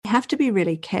have to be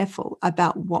really careful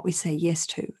about what we say yes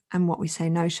to and what we say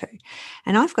no to.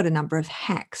 And I've got a number of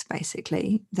hacks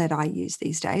basically that I use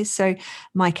these days. So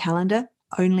my calendar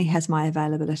only has my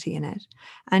availability in it.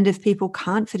 And if people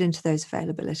can't fit into those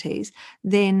availabilities,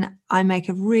 then I make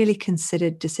a really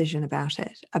considered decision about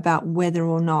it, about whether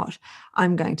or not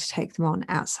I'm going to take them on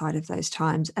outside of those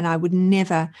times. And I would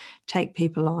never take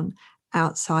people on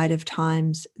outside of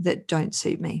times that don't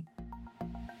suit me.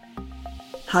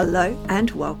 Hello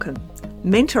and welcome.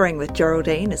 Mentoring with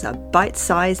Geraldine is a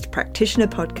bite-sized practitioner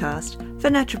podcast for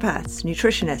naturopaths,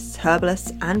 nutritionists,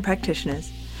 herbalists, and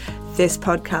practitioners. This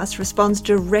podcast responds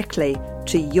directly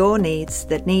to your needs,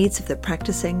 the needs of the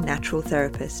practicing natural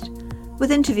therapist.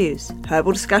 With interviews,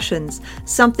 herbal discussions,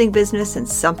 something business and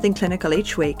something clinical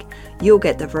each week, you'll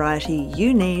get the variety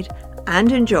you need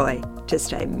and enjoy to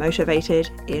stay motivated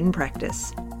in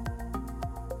practice.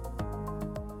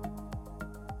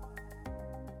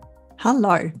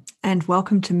 Hello, and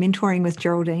welcome to Mentoring with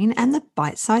Geraldine and the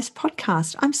Bite-Sized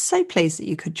Podcast. I'm so pleased that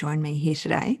you could join me here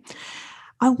today.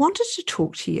 I wanted to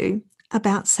talk to you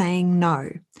about saying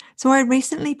no. So I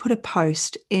recently put a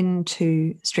post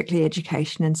into Strictly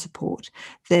Education and Support,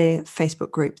 the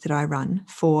Facebook group that I run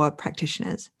for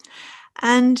practitioners.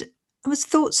 And it was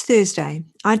Thoughts Thursday.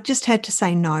 I just had to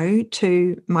say no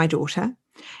to my daughter.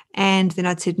 And then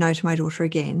I'd said no to my daughter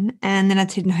again. And then I'd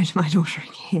said no to my daughter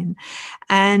again.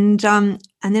 And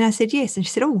then I said yes. And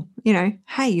she said,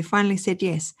 hey, you finally said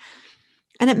yes.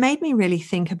 And it made me really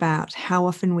think about how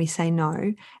often we say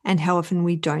no and how often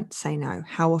we don't say no,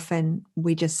 how often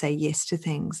we just say yes to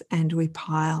things and we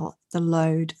pile the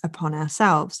load upon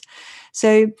ourselves.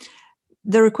 So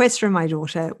the requests from my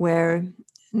daughter were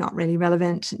not really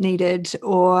relevant, needed,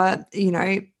 or,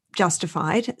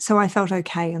 justified. So I felt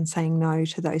okay on saying no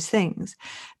to those things.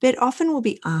 But often we'll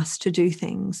be asked to do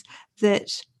things that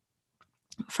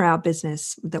for our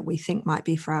business that we think might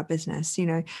be for our business.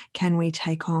 Can we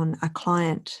take on a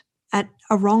client at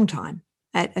a wrong time,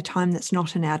 at a time that's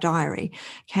not in our diary?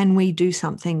 Can we do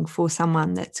something for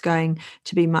someone that's going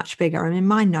to be much bigger? I mean,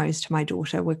 my no's to my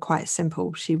daughter were quite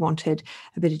simple. She wanted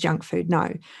a bit of junk food.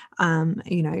 No.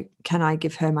 Can I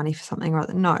give her money for something or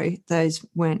other? No, those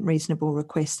weren't reasonable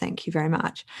requests. Thank you very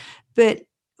much. But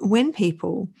when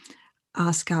people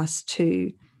ask us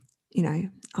to,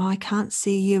 I can't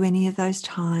see you any of those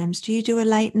times. Do you do a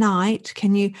late night?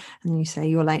 Can you? And you say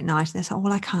you're late night. And they say,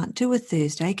 well, I can't do a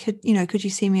Thursday. Could you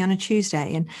see me on a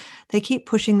Tuesday? And they keep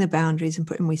pushing the boundaries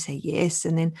and we say yes.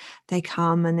 And then they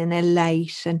come and then they're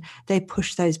late and they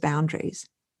push those boundaries.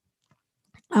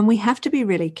 And we have to be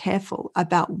really careful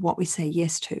about what we say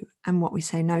yes to and what we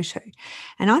say no to.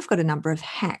 And I've got a number of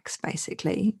hacks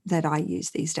basically that I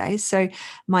use these days. So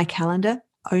my calendar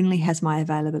only has my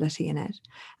availability in it.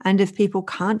 And if people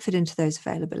can't fit into those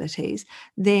availabilities,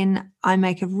 then I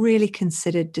make a really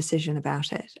considered decision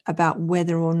about it, about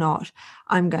whether or not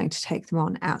I'm going to take them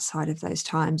on outside of those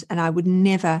times. And I would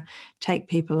never take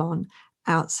people on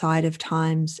outside of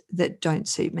times that don't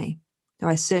suit me. So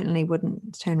I certainly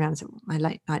wouldn't turn around and say, my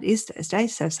late night is Thursday.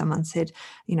 So if someone said,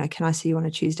 can I see you on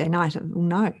a Tuesday night? Well,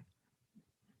 no,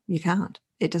 you can't.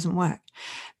 It doesn't work.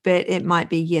 But it might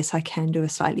be, yes, I can do a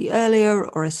slightly earlier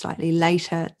or a slightly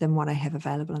later than what I have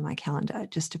available in my calendar.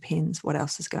 It just depends what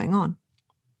else is going on.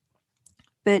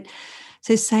 But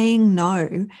so saying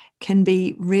no can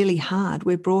be really hard.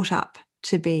 We're brought up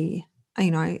to be,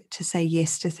 to say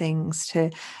yes to things,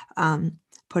 to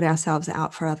put ourselves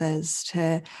out for others,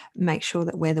 to make sure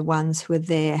that we're the ones who are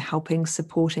there helping,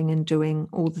 supporting, and doing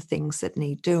all the things that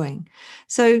need doing.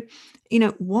 So,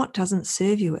 what doesn't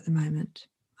serve you at the moment?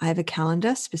 I have a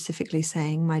calendar specifically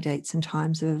saying my dates and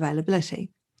times of availability.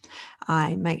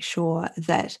 I make sure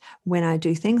that when I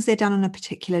do things, they're done on a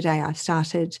particular day. I've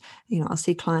started, I'll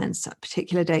see clients at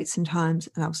particular dates and times,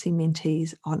 and I'll see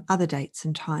mentees on other dates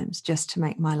and times just to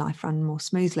make my life run more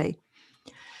smoothly.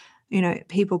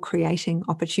 People creating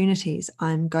opportunities.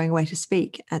 I'm going away to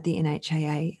speak at the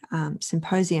NHAA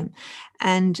symposium.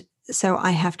 And so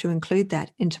I have to include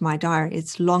that into my diary.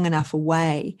 It's long enough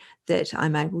away that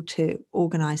I'm able to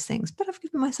organize things. But I've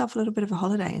given myself a little bit of a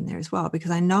holiday in there as well, because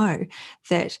I know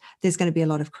that there's going to be a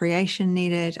lot of creation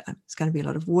needed. It's going to be a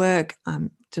lot of work.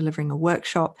 I'm delivering a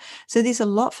workshop. So there's a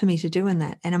lot for me to do in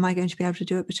that. And am I going to be able to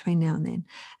do it between now and then?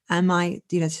 Am I,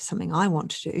 this is something I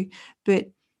want to do,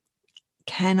 but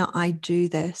can I do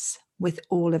this with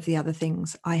all of the other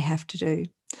things I have to do?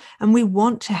 And we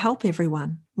want to help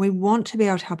everyone. We want to be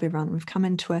able to help everyone. We've come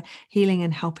into a healing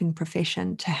and helping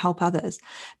profession to help others,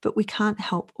 but we can't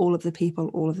help all of the people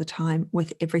all of the time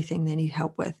with everything they need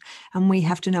help with. And we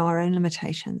have to know our own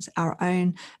limitations, our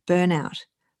own burnout,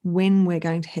 when we're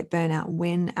going to hit burnout,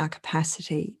 when our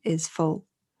capacity is full.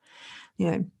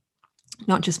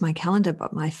 not just my calendar,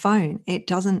 but my phone, it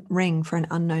doesn't ring for an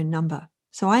unknown number.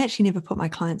 So I actually never put my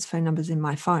clients' phone numbers in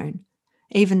my phone.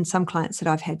 Even some clients that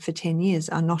I've had for 10 years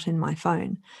are not in my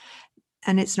phone.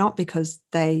 And it's not because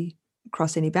they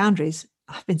cross any boundaries.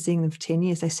 I've been seeing them for 10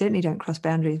 years. They certainly don't cross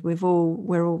boundaries.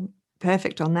 We're all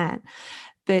perfect on that.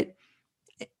 But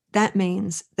that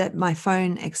means that my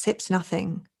phone accepts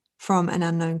nothing from an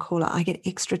unknown caller. I get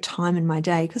extra time in my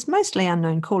day because mostly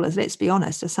unknown callers, let's be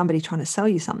honest, are somebody trying to sell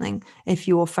you something if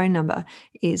your phone number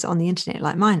is on the internet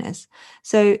like mine is.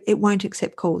 So it won't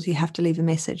accept calls. You have to leave a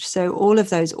message. So all of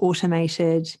those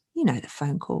automated, the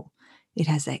phone call, it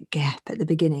has that gap at the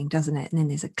beginning, doesn't it? And then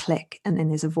there's a click and then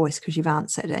there's a voice because you've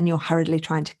answered and you're hurriedly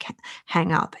trying to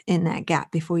hang up in that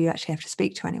gap before you actually have to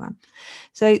speak to anyone.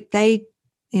 So they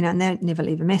never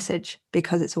leave a message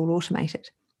because it's all automated.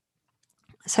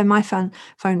 So my phone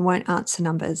won't answer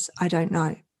numbers I don't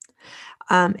know.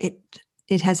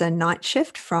 It has a night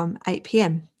shift from 8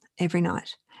 p.m. every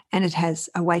night, and it has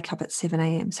a wake up at 7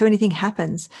 a.m. So anything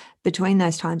happens between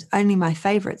those times, only my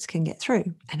favorites can get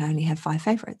through, and I only have 5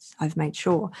 favorites. I've made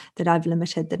sure that I've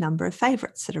limited the number of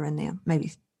favorites that are in there,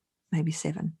 maybe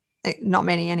 7, not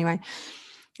many anyway.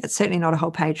 It's certainly not a whole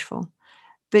page full.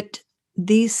 But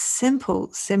these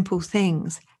simple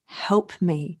things help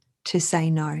me to say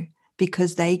no,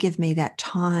 because they give me that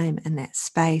time and that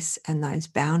space and those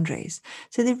boundaries.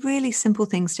 So they're really simple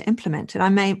things to implement. And I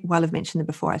may well have mentioned them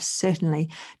before. I've certainly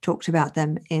talked about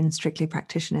them in Strictly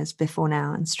Practitioners before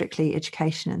now, and Strictly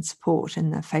Education and Support in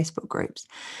the Facebook groups.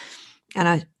 And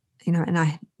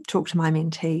I talk to my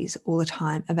mentees all the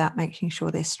time about making sure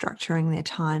they're structuring their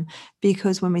time,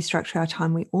 because when we structure our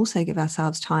time, we also give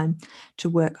ourselves time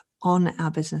to work on our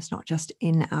business, not just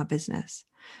in our business.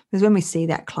 Because when we see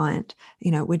that client,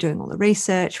 we're doing all the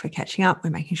research, we're catching up,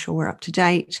 we're making sure we're up to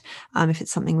date. If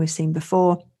it's something we've seen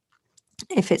before,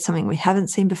 if it's something we haven't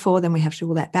seen before, then we have to do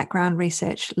all that background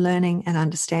research, learning and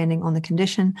understanding on the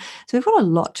condition. So we've got a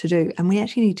lot to do, and we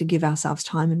actually need to give ourselves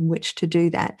time in which to do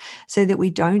that so that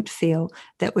we don't feel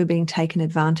that we're being taken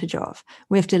advantage of.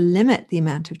 We have to limit the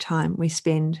amount of time we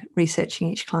spend researching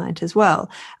each client as well.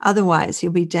 Otherwise,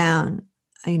 you'll be down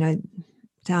a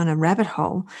rabbit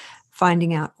hole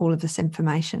finding out all of this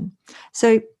information.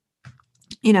 So,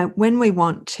 when we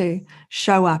want to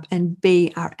show up and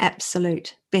be our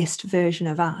absolute best version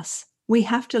of us, we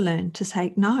have to learn to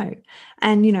say no.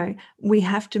 And, we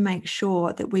have to make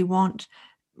sure that we want,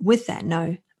 with that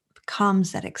no,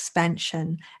 comes that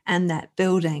expansion and that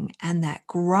building and that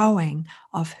growing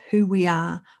of who we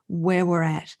are, where we're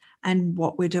at, and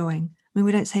what we're doing. I mean,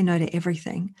 we don't say no to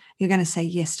everything. You're going to say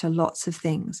yes to lots of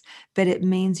things, but it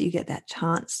means you get that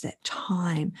chance, that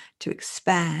time to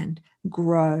expand,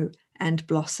 grow, and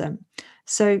blossom.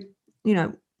 So,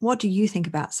 what do you think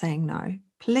about saying no?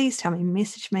 Please tell me,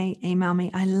 message me, email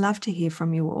me. I love to hear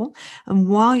from you all. And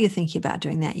while you're thinking about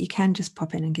doing that, you can just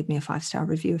pop in and give me a 5-star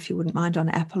review if you wouldn't mind, on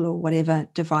Apple or whatever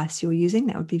device you're using.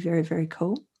 That would be very, very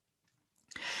cool.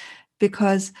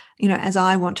 Because, as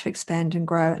I want to expand and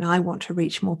grow and I want to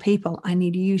reach more people, I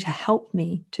need you to help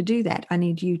me to do that. I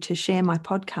need you to share my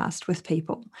podcast with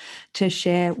people, to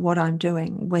share what I'm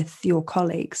doing with your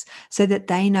colleagues so that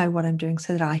they know what I'm doing,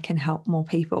 so that I can help more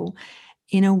people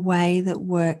in a way that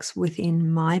works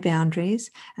within my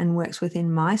boundaries and works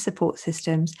within my support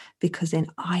systems, because then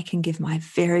I can give my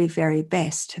very, very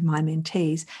best to my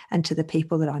mentees and to the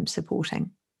people that I'm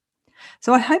supporting.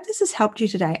 So I hope this has helped you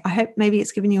today. I hope maybe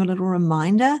it's given you a little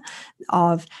reminder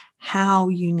of how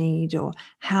you need, or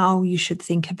how you should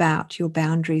think about your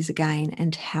boundaries again,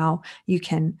 and how you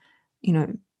can,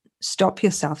 stop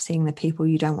yourself seeing the people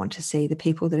you don't want to see, the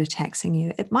people that are taxing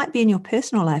you. It might be in your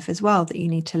personal life as well that you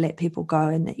need to let people go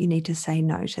and that you need to say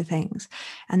no to things.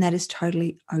 And that is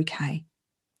totally okay.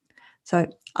 So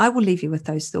I will leave you with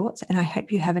those thoughts, and I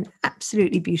hope you have an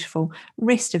absolutely beautiful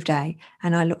rest of day,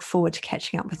 and I look forward to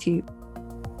catching up with you.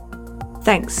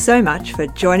 Thanks so much for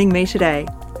joining me today.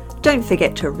 Don't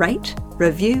forget to rate,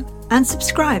 review, and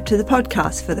subscribe to the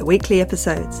podcast for the weekly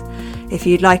episodes. If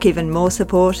you'd like even more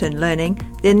support and learning,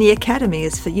 then the Academy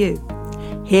is for you.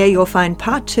 Here you'll find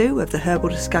part 2 of the herbal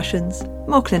discussions,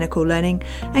 more clinical learning,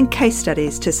 and case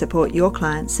studies to support your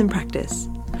clients in practice.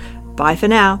 Bye for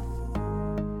now.